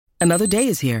Another day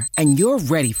is here, and you're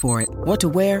ready for it. What to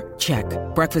wear? Check.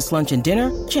 Breakfast, lunch, and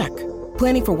dinner? Check.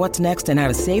 Planning for what's next and how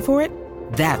to save for it?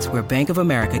 That's where Bank of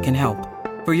America can help.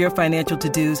 For your financial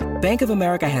to-dos, Bank of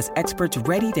America has experts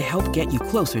ready to help get you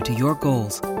closer to your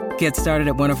goals. Get started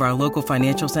at one of our local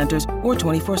financial centers or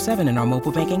 24/7 in our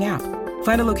mobile banking app.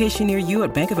 Find a location near you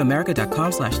at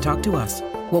bankofamerica.com/talktous.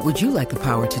 What would you like the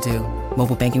power to do?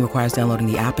 Mobile banking requires downloading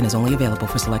the app and is only available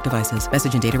for select devices.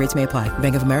 Message and data rates may apply.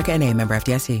 Bank of America N.A., member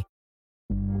FDIC.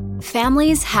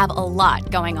 Families have a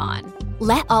lot going on.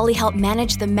 Let Ollie help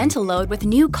manage the mental load with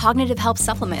new cognitive help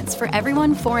supplements for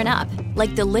everyone 4 and up,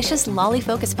 like delicious Lolly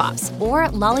Focus Pops or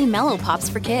Lolly Mellow Pops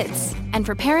for kids. And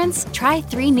for parents, try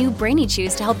 3 new Brainy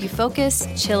Chews to help you focus,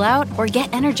 chill out, or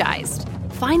get energized.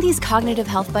 Find these cognitive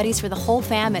health buddies for the whole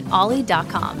fam at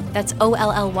ollie.com. That's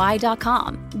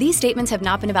OLLY.com. These statements have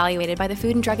not been evaluated by the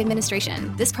Food and Drug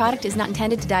Administration. This product is not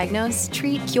intended to diagnose,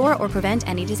 treat, cure, or prevent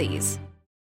any disease.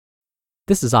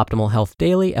 This is Optimal Health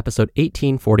Daily, episode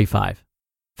 1845.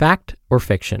 Fact or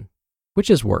Fiction? Which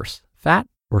is worse, fat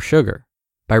or sugar?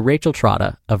 By Rachel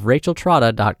Trotta of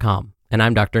racheltrotta.com. And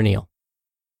I'm Dr. Neil.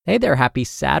 Hey there, happy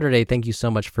Saturday. Thank you so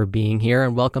much for being here,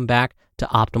 and welcome back to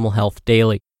Optimal Health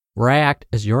Daily, where I act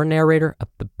as your narrator of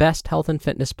the best health and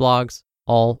fitness blogs,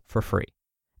 all for free.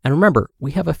 And remember,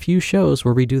 we have a few shows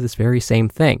where we do this very same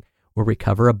thing, where we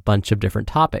cover a bunch of different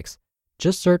topics.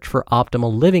 Just search for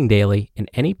Optimal Living Daily in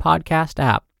any podcast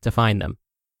app to find them.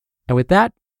 And with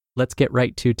that, let's get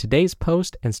right to today's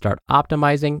post and start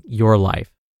optimizing your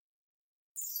life.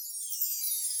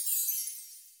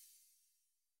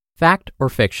 Fact or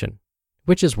Fiction?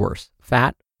 Which is worse,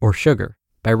 fat or sugar?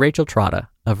 By Rachel Trotta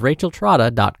of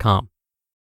racheltrotta.com.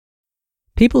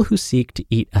 People who seek to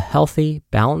eat a healthy,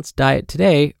 balanced diet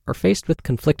today are faced with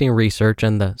conflicting research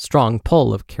and the strong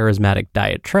pull of charismatic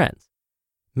diet trends.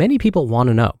 Many people want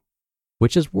to know,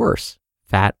 which is worse,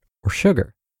 fat or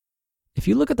sugar? If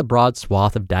you look at the broad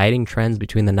swath of dieting trends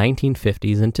between the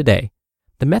 1950s and today,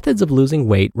 the methods of losing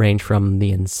weight range from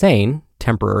the insane,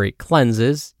 temporary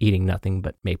cleanses, eating nothing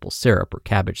but maple syrup or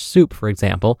cabbage soup, for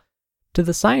example, to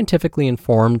the scientifically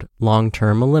informed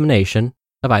long-term elimination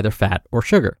of either fat or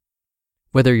sugar.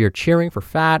 Whether you're cheering for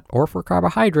fat or for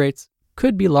carbohydrates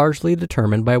could be largely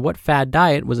determined by what fad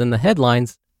diet was in the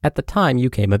headlines at the time you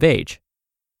came of age.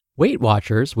 Weight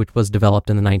Watchers, which was developed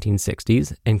in the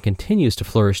 1960s and continues to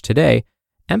flourish today,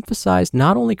 emphasized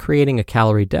not only creating a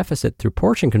calorie deficit through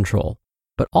portion control,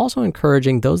 but also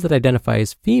encouraging those that identify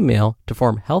as female to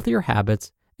form healthier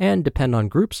habits and depend on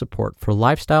group support for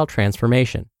lifestyle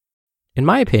transformation. In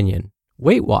my opinion,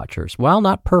 Weight Watchers, while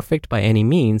not perfect by any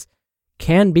means,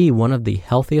 can be one of the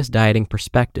healthiest dieting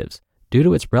perspectives due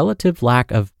to its relative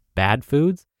lack of bad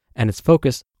foods and its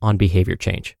focus on behavior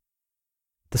change.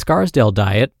 The Scarsdale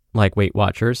diet, like Weight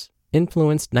Watchers,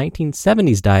 influenced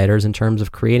 1970s dieters in terms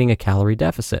of creating a calorie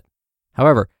deficit.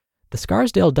 However, the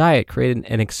Scarsdale diet created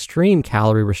an extreme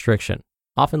calorie restriction,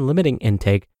 often limiting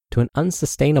intake to an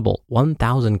unsustainable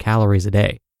 1,000 calories a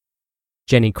day.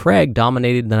 Jenny Craig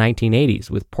dominated the 1980s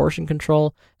with portion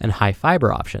control and high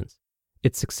fiber options.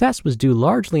 Its success was due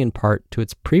largely in part to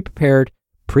its pre-prepared,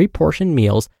 pre-portioned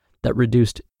meals that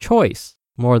reduced choice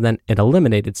more than it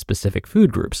eliminated specific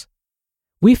food groups.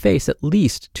 We face at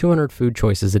least 200 food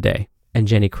choices a day, and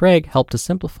Jenny Craig helped to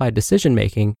simplify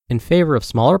decision-making in favor of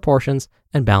smaller portions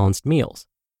and balanced meals.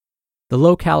 The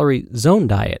low-calorie zone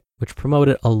diet, which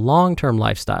promoted a long-term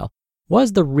lifestyle,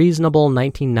 was the reasonable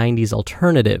 1990s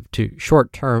alternative to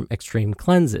short-term extreme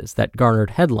cleanses that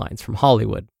garnered headlines from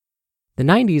Hollywood. The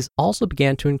 90s also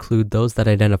began to include those that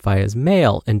identify as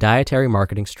male in dietary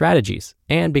marketing strategies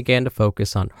and began to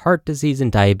focus on heart disease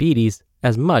and diabetes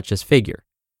as much as figure.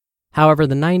 However,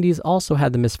 the 90s also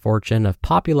had the misfortune of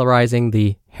popularizing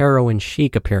the heroin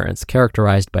chic appearance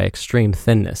characterized by extreme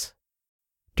thinness.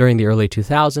 During the early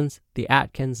 2000s, the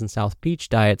Atkins and South Beach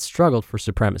diets struggled for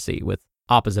supremacy with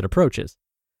opposite approaches.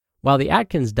 While the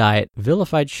Atkins diet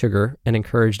vilified sugar and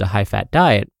encouraged a high-fat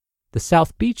diet, the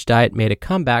South Beach diet made a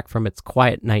comeback from its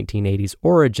quiet 1980s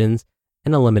origins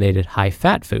and eliminated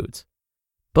high-fat foods.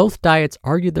 Both diets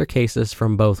argued their cases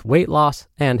from both weight loss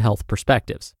and health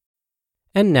perspectives.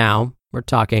 And now, we're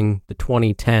talking the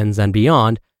 2010s and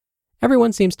beyond,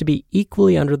 everyone seems to be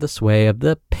equally under the sway of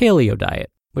the paleo diet,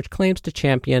 which claims to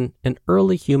champion an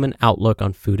early human outlook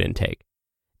on food intake.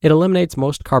 It eliminates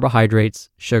most carbohydrates,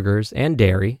 sugars, and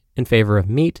dairy in favor of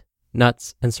meat,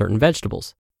 nuts, and certain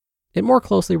vegetables. It more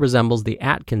closely resembles the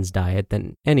Atkins diet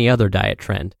than any other diet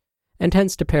trend, and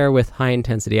tends to pair with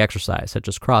high-intensity exercise such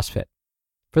as CrossFit.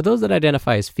 For those that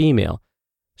identify as female,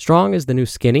 strong is the new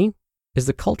skinny is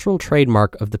the cultural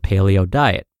trademark of the paleo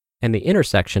diet and the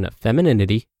intersection of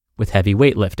femininity with heavy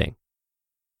weightlifting.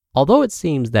 Although it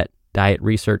seems that diet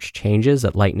research changes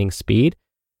at lightning speed,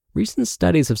 recent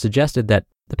studies have suggested that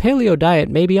the paleo diet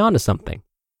may be onto something.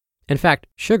 In fact,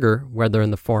 sugar, whether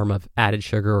in the form of added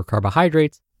sugar or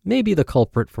carbohydrates, may be the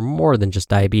culprit for more than just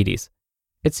diabetes.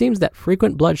 It seems that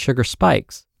frequent blood sugar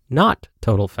spikes, not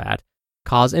total fat,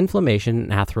 cause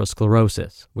inflammation and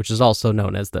atherosclerosis, which is also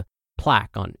known as the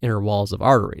plaque on inner walls of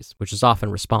arteries, which is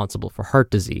often responsible for heart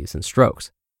disease and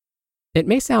strokes. It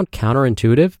may sound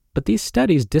counterintuitive, but these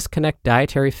studies disconnect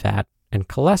dietary fat and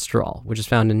cholesterol, which is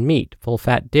found in meat,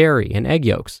 full-fat dairy, and egg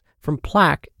yolks, from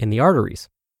plaque in the arteries.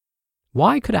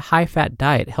 Why could a high-fat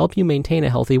diet help you maintain a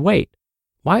healthy weight?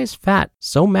 Why is fat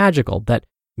so magical that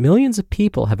millions of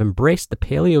people have embraced the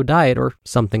paleo diet or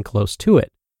something close to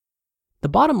it? The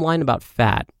bottom line about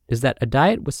fat is that a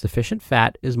diet with sufficient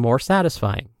fat is more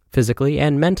satisfying, physically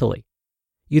and mentally.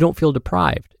 You don't feel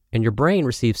deprived, and your brain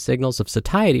receives signals of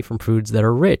satiety from foods that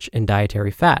are rich in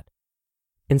dietary fat.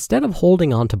 Instead of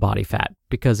holding on to body fat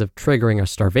because of triggering a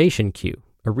starvation cue,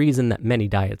 a reason that many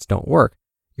diets don't work,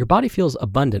 your body feels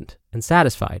abundant and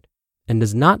satisfied and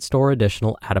does not store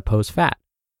additional adipose fat.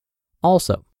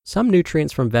 Also, some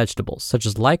nutrients from vegetables, such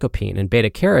as lycopene and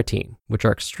beta-carotene, which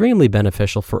are extremely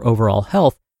beneficial for overall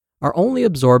health, are only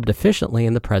absorbed efficiently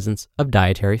in the presence of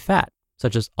dietary fat,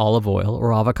 such as olive oil or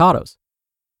avocados.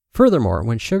 Furthermore,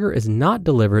 when sugar is not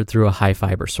delivered through a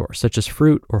high-fiber source, such as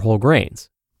fruit or whole grains,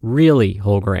 really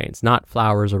whole grains, not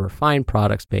flours or refined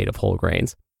products made of whole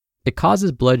grains, it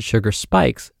causes blood sugar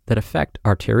spikes that affect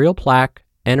arterial plaque,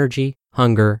 energy,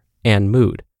 hunger, and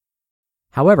mood.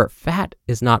 However, fat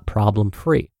is not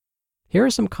problem-free. Here are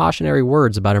some cautionary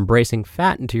words about embracing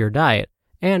fat into your diet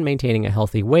and maintaining a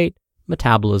healthy weight,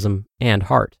 metabolism, and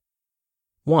heart.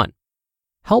 1.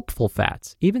 Helpful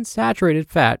fats, even saturated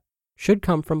fat, should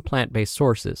come from plant-based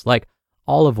sources like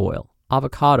olive oil,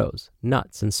 avocados,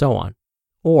 nuts, and so on.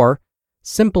 Or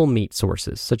simple meat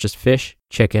sources such as fish,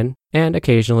 chicken, and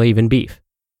occasionally even beef.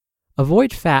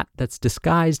 Avoid fat that's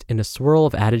disguised in a swirl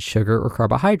of added sugar or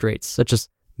carbohydrates such as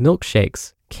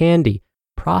milkshakes, candy,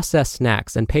 processed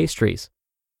snacks, and pastries.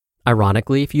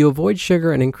 Ironically, if you avoid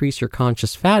sugar and increase your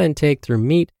conscious fat intake through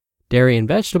meat, dairy, and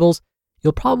vegetables,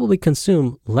 you'll probably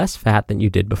consume less fat than you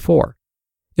did before.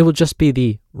 It will just be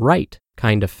the right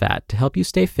kind of fat to help you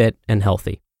stay fit and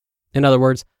healthy. In other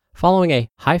words, following a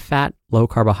high-fat,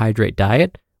 low-carbohydrate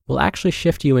diet will actually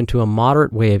shift you into a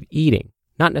moderate way of eating,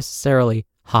 not necessarily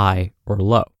high or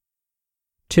low.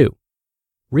 2.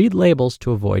 Read labels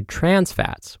to avoid trans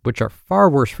fats, which are far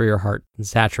worse for your heart than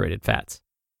saturated fats.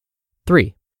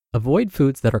 3. Avoid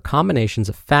foods that are combinations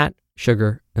of fat,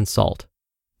 sugar, and salt.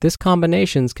 These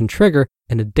combinations can trigger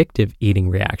an addictive eating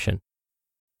reaction.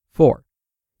 4.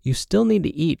 You still need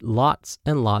to eat lots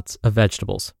and lots of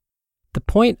vegetables. The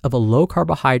point of a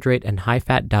low-carbohydrate and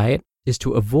high-fat diet is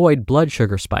to avoid blood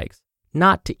sugar spikes,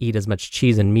 not to eat as much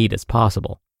cheese and meat as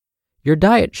possible. Your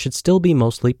diet should still be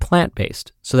mostly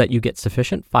plant-based so that you get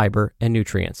sufficient fiber and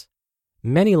nutrients.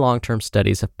 Many long-term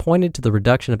studies have pointed to the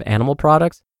reduction of animal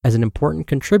products as an important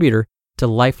contributor to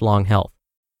lifelong health.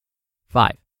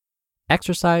 5.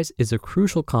 Exercise is a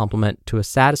crucial complement to a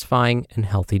satisfying and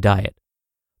healthy diet.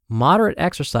 Moderate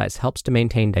exercise helps to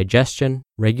maintain digestion,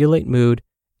 regulate mood,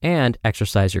 and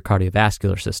exercise your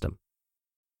cardiovascular system.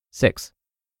 6.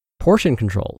 Portion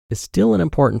control is still an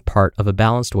important part of a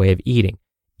balanced way of eating,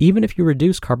 even if you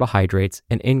reduce carbohydrates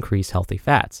and increase healthy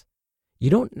fats. You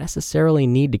don't necessarily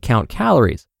need to count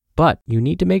calories, but you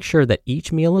need to make sure that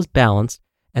each meal is balanced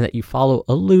and that you follow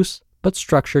a loose but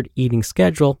structured eating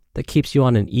schedule that keeps you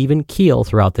on an even keel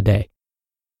throughout the day.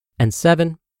 And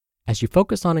 7. As you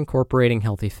focus on incorporating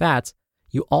healthy fats,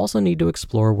 you also need to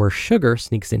explore where sugar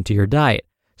sneaks into your diet,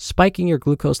 spiking your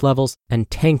glucose levels and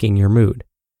tanking your mood.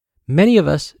 Many of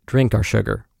us drink our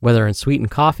sugar, whether in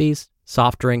sweetened coffees,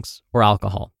 soft drinks, or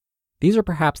alcohol. These are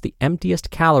perhaps the emptiest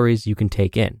calories you can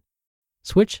take in.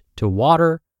 Switch to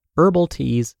water, herbal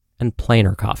teas, and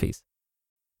plainer coffees.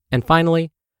 And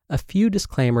finally, a few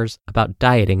disclaimers about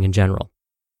dieting in general.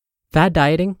 Fad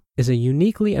dieting is a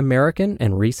uniquely American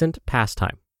and recent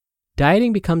pastime.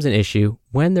 Dieting becomes an issue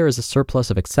when there is a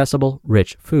surplus of accessible,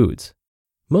 rich foods.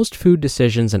 Most food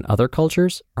decisions in other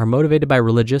cultures are motivated by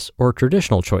religious or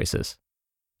traditional choices.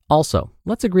 Also,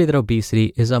 let's agree that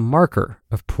obesity is a marker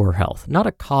of poor health, not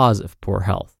a cause of poor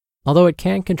health, although it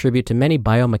can contribute to many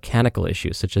biomechanical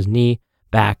issues such as knee,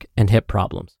 back, and hip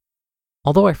problems.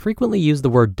 Although I frequently use the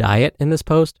word diet in this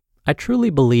post, I truly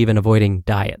believe in avoiding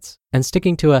diets and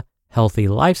sticking to a healthy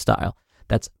lifestyle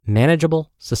that's manageable,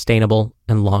 sustainable,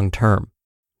 and long-term.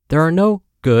 There are no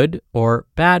good or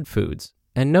bad foods,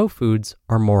 and no foods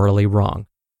are morally wrong.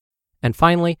 And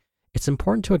finally, it's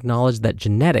important to acknowledge that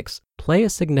genetics play a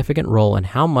significant role in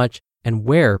how much and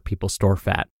where people store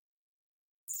fat.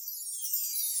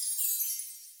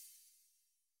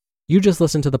 You just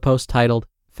listened to the post titled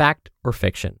Fact or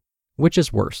Fiction? Which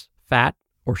is worse, fat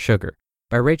or sugar?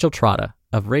 By Rachel Trotta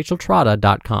of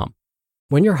racheltrotta.com.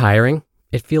 When you're hiring,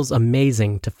 it feels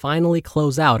amazing to finally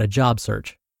close out a job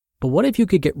search. But what if you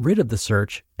could get rid of the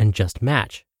search and just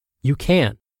match? You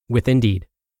can with Indeed.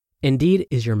 Indeed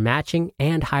is your matching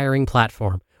and hiring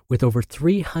platform with over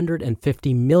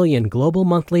 350 million global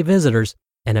monthly visitors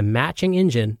and a matching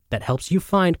engine that helps you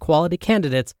find quality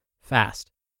candidates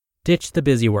fast. Ditch the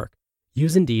busy work.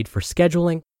 Use Indeed for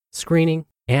scheduling, screening,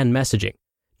 and messaging.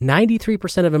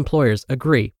 93% of employers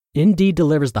agree Indeed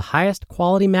delivers the highest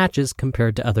quality matches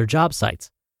compared to other job sites.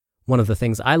 One of the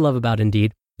things I love about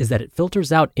Indeed is that it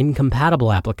filters out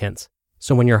incompatible applicants.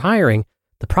 So when you're hiring,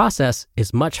 the process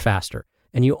is much faster,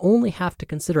 and you only have to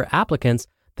consider applicants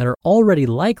that are already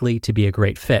likely to be a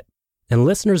great fit. And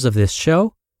listeners of this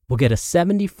show will get a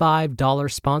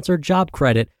 $75 sponsored job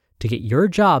credit to get your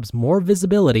jobs more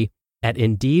visibility at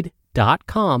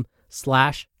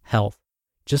Indeed.com/health.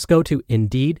 Just go to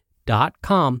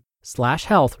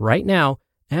Indeed.com/health right now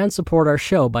and support our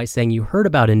show by saying you heard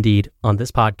about Indeed on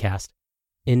this podcast.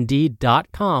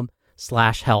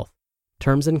 Indeed.com/health.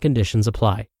 Terms and conditions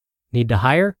apply. Need to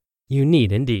hire? You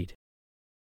need Indeed.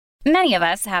 Many of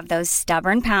us have those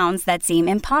stubborn pounds that seem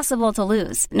impossible to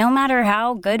lose, no matter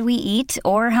how good we eat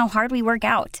or how hard we work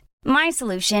out. My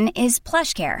solution is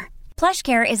PlushCare.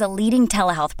 PlushCare is a leading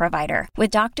telehealth provider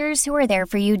with doctors who are there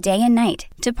for you day and night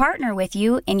to partner with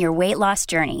you in your weight loss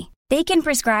journey. They can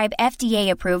prescribe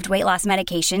FDA-approved weight loss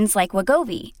medications like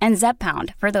Wegovy and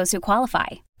Zepbound for those who qualify.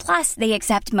 Plus, they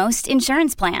accept most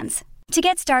insurance plans. To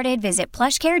get started, visit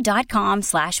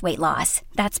plushcare.com/weightloss.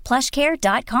 That's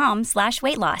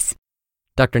plushcare.com/weightloss.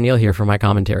 Dr. Neil here for my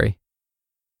commentary.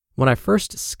 When I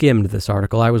first skimmed this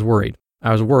article, I was worried.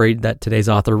 I was worried that today's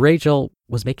author, Rachel,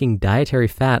 was making dietary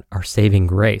fat our saving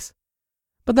grace.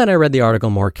 But then I read the article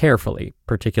more carefully,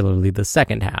 particularly the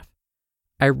second half.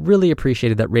 I really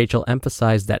appreciated that Rachel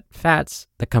emphasized that fats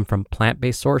that come from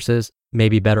plant-based sources may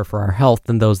be better for our health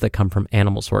than those that come from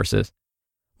animal sources.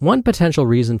 One potential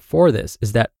reason for this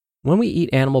is that when we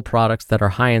eat animal products that are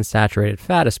high in saturated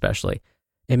fat especially,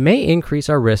 it may increase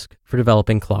our risk for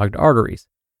developing clogged arteries.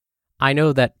 I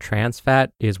know that trans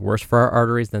fat is worse for our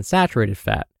arteries than saturated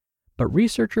fat, but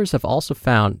researchers have also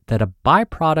found that a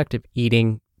byproduct of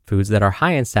eating foods that are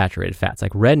high in saturated fats,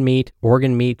 like red meat,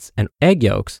 organ meats, and egg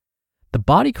yolks, the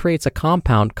body creates a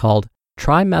compound called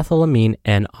trimethylamine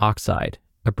N-oxide,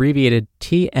 abbreviated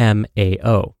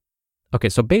TMAO. Okay,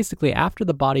 so basically after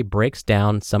the body breaks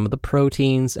down some of the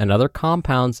proteins and other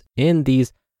compounds in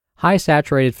these high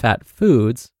saturated fat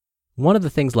foods, one of the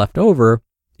things left over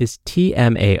is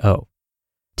TMAO.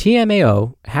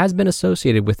 TMAO has been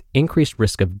associated with increased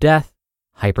risk of death,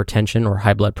 hypertension or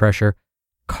high blood pressure,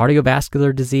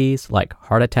 cardiovascular disease like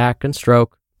heart attack and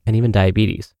stroke, and even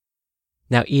diabetes.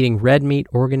 Now, eating red meat,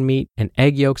 organ meat, and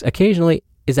egg yolks occasionally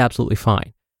is absolutely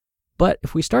fine. But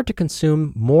if we start to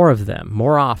consume more of them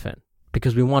more often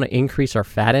because we want to increase our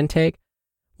fat intake,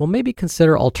 we'll maybe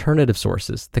consider alternative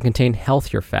sources that contain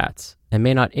healthier fats and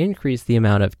may not increase the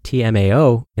amount of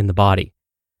TMAO in the body.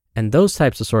 And those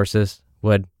types of sources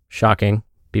would, shocking,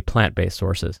 be plant-based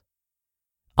sources.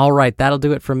 All right, that'll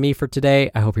do it from me for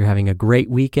today. I hope you're having a great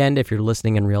weekend if you're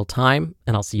listening in real time,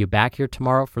 and I'll see you back here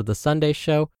tomorrow for the Sunday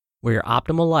show where your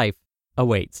optimal life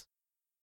awaits.